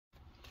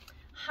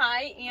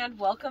Hi, and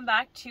welcome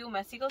back to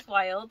Messie Goes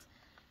Wild.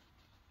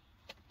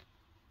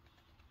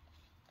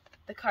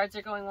 The cards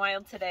are going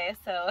wild today,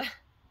 so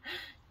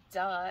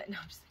duh. No,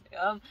 I'm just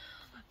kidding.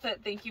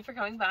 But thank you for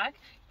coming back.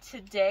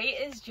 Today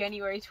is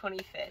January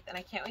 25th, and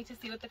I can't wait to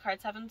see what the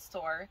cards have in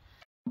store.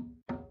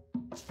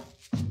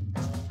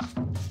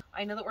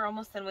 I know that we're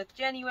almost done with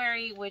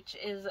January, which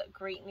is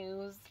great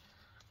news.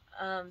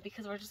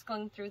 Because we're just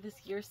going through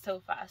this year so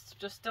fast.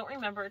 Just don't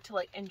remember to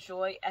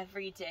enjoy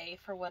every day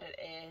for what it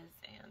is,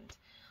 and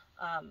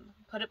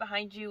put it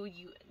behind you.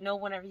 You know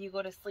whenever you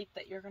go to sleep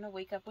that you're going to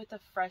wake up with a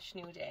fresh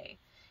new day.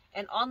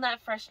 And on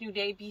that fresh new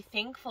day, be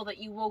thankful that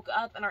you woke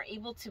up and are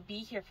able to be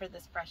here for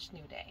this fresh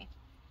new day.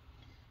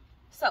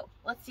 So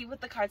let's see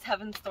what the cards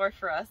have in store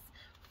for us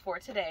for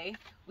today.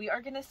 We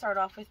are going to start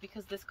off with,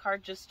 because this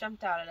card just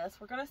jumped out at us,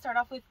 we're going to start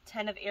off with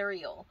 10 of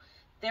Ariel.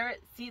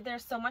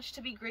 There's so much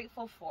to be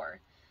grateful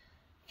for.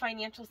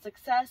 Financial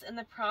success and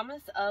the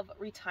promise of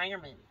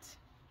retirement.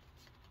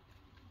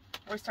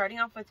 We're starting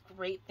off with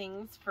great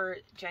things for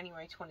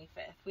January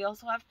 25th. We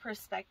also have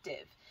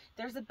perspective.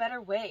 There's a better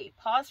way.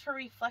 Pause for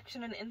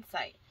reflection and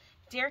insight.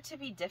 Dare to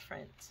be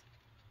different.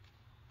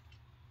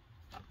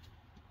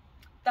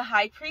 The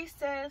High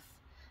Priestess.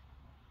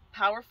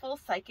 Powerful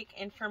psychic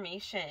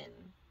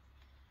information.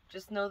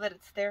 Just know that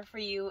it's there for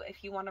you.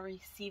 If you want to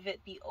receive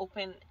it, be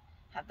open,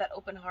 have that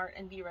open heart,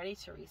 and be ready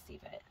to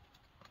receive it.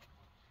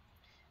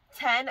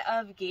 10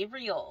 of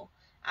Gabriel.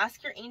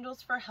 Ask your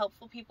angels for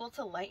helpful people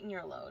to lighten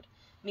your load.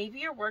 Maybe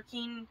you're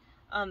working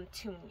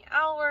too many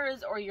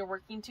hours, or you're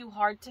working too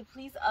hard to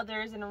please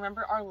others. And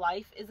remember, our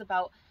life is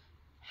about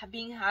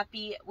being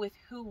happy with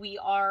who we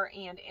are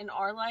and in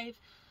our life.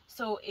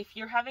 So if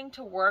you're having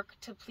to work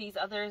to please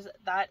others,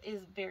 that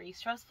is very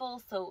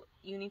stressful. So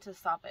you need to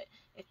stop it.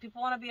 If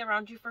people want to be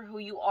around you for who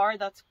you are,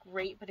 that's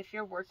great. But if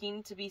you're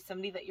working to be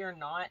somebody that you're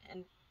not,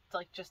 and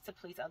just to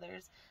please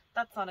others,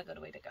 that's not a good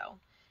way to go.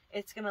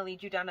 It's going to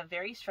lead you down a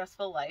very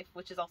stressful life,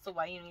 which is also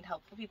why you need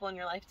helpful people in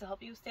your life to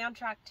help you stay on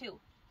track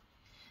too.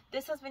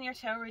 This has been your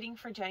tarot reading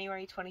for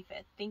January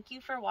 25th. Thank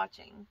you for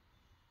watching.